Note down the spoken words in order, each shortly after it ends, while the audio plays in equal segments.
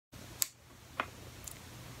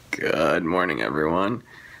Good morning, everyone.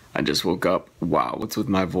 I just woke up. Wow, what's with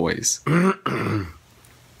my voice? I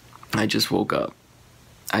just woke up.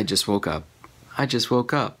 I just woke up. I just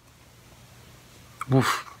woke up.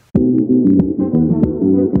 Woof.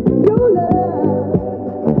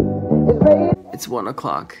 It's 1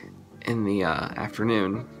 o'clock in the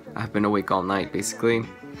afternoon. I've been awake all night, basically,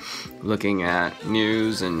 looking at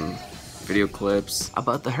news and video clips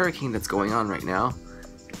about the hurricane that's going on right now.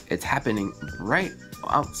 It's happening right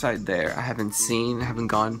outside there. I haven't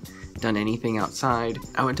done anything outside.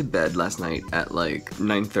 I went to bed last night at like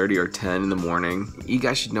 9:30 or 10 in the morning. You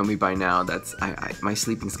guys should know me by now. My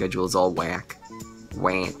sleeping schedule is all whack.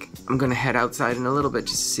 I'm gonna head outside in a little bit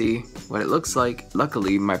just to see what it looks like.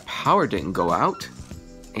 Luckily, my power didn't go out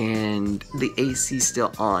and the AC's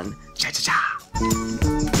still on. Cha-cha-cha!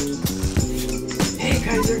 Hey,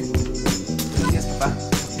 Kaiser! Yes, Papa.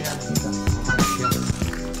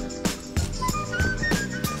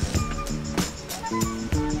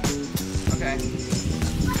 Okay.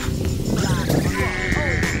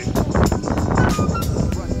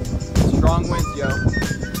 Strong winds, yo.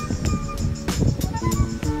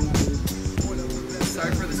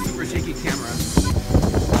 Sorry for the super shaky camera.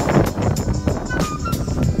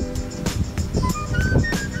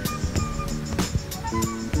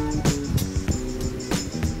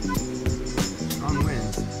 Strong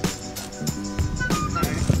winds.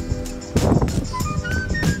 Alright.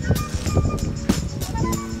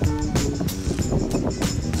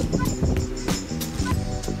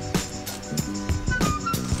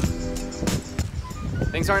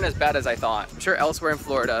 Things aren't as bad as I thought. I'm sure elsewhere in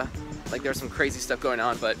Florida, like there's some crazy stuff going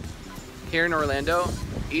on, but here in Orlando,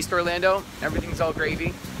 East Orlando, everything's all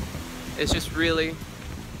gravy. It's just really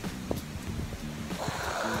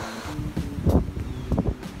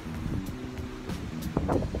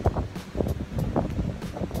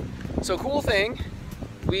so cool thing,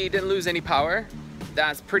 we didn't lose any power.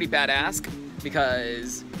 That's pretty badass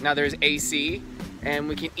because now there's AC and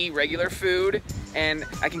we can eat regular food and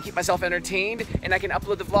I can keep myself entertained and I can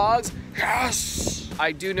upload the vlogs. Yes!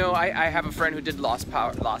 I do know I have a friend who did lose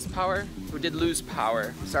power.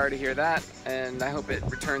 Sorry to hear that, and I hope it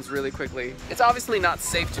returns really quickly. It's obviously not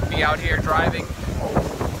safe to be out here driving.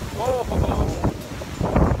 Oh.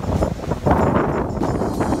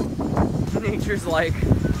 Nature's like,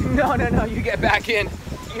 no, you get back in.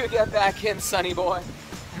 You get back in, sonny boy.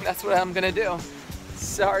 And that's what I'm gonna do.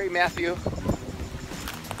 Sorry, Matthew.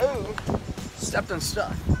 Ooh, stepped on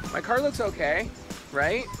stuff. My car looks okay,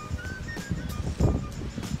 right?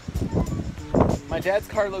 My dad's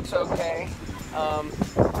car looks okay.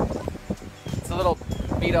 It's a little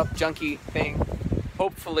beat up junky thing.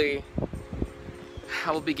 Hopefully,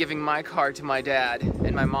 I will be giving my car to my dad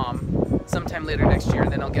and my mom sometime later next year,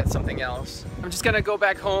 and then I'll get something else. I'm just gonna go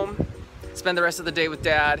back home, spend the rest of the day with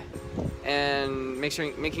dad, and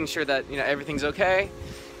making sure that everything's okay.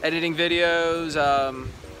 Editing videos,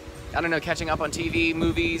 I don't know, catching up on TV,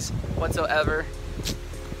 movies, whatsoever.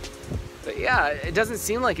 But yeah, it doesn't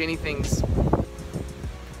seem like anything's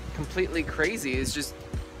completely crazy. It's just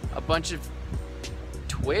a bunch of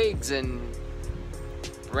twigs and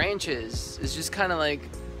branches. It's just kind of like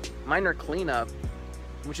minor cleanup,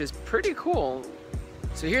 which is pretty cool.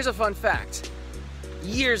 So here's a fun fact.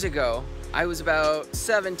 Years ago, I was about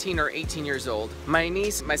 17 or 18 years old. My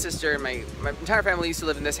niece, my sister, and my entire family used to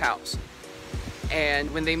live in this house.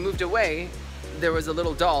 And when they moved away, there was a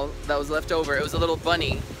little doll that was left over. It was a little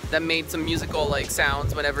bunny that made some musical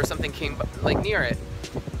sounds whenever something came near it.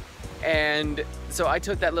 And so I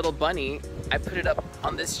took that little bunny, I put it up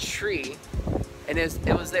on this tree, and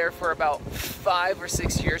it was there for about 5 or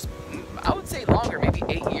 6 years. I would say longer, maybe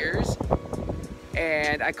 8 years.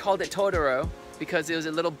 And I called it Totoro because it was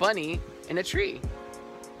a little bunny in a tree.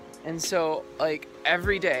 And so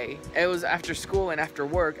every day, it was after school and after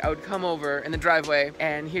work, I would come over in the driveway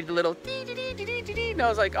and hear the little dee dee dee dee dee dee, and I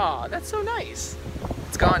was like, oh, that's so nice.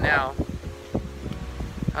 It's gone now.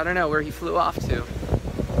 I don't know where he flew off to.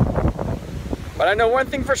 But I know one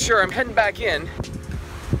thing for sure, I'm heading back in.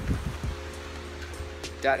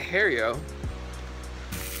 That Hario.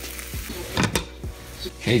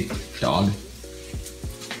 Hey, dog.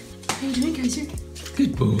 How you doing, Kaiser?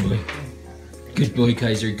 Good boy. Good boy,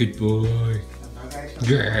 Kaiser. Good boy.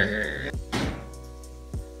 Grrr.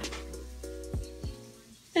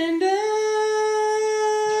 And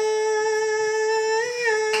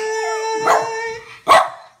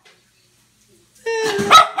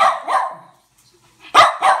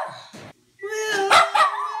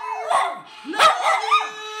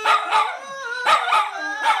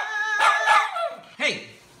Hey!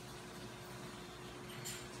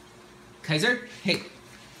 Kaiser? Hey.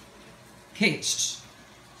 Hey, shh.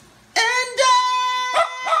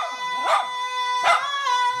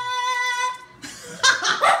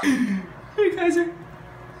 Hey, Kaiser.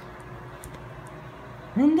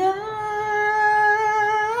 And I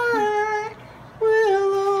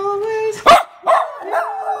will always.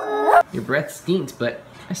 Your breath stinks, but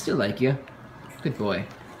I still like you. Good boy.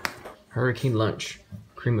 Hurricane lunch.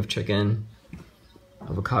 Cream of chicken,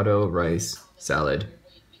 avocado, rice, salad,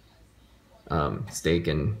 steak,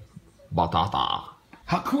 and batata.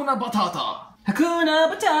 Hakuna Batata.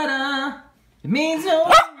 Hakuna Batata. It means no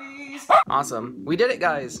worries. Awesome. We did it,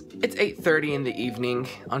 guys. It's 8:30 in the evening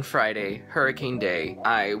on Friday, Hurricane Day.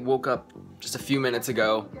 I woke up just a few minutes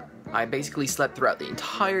ago. I basically slept throughout the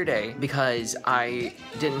entire day because I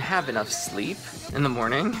didn't have enough sleep in the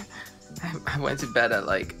morning. I went to bed at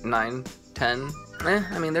like 9, 10.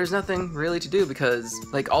 I mean, there's nothing really to do because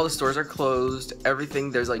like all the stores are closed,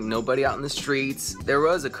 everything, there's like nobody out in the streets. There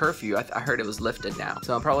was a curfew, I heard it was lifted now.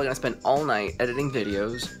 So I'm probably gonna spend all night editing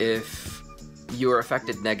videos. If you were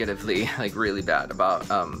affected negatively, like really bad about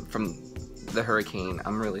from the hurricane,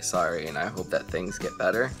 I'm really sorry and I hope that things get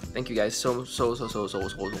better. Thank you guys so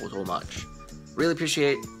much. Really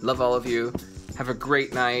appreciate, love all of you. Have a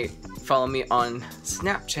great night. Follow me on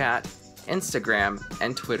Snapchat, Instagram,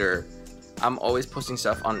 and Twitter. I'm always posting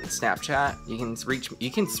stuff on Snapchat. You can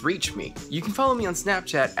reach me. You can follow me on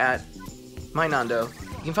Snapchat at mynando.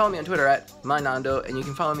 You can follow me on Twitter at mynando, and you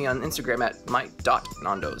can follow me on Instagram at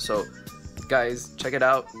my.nando. So, guys, check it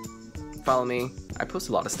out. Follow me. I post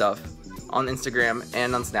a lot of stuff on Instagram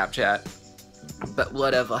and on Snapchat. But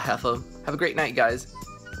whatever, have a great night, guys.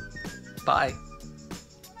 Bye.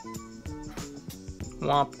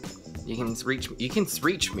 Womp. You can reach me.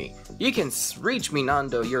 You can reach me,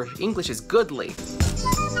 Nando. Your English is goodly.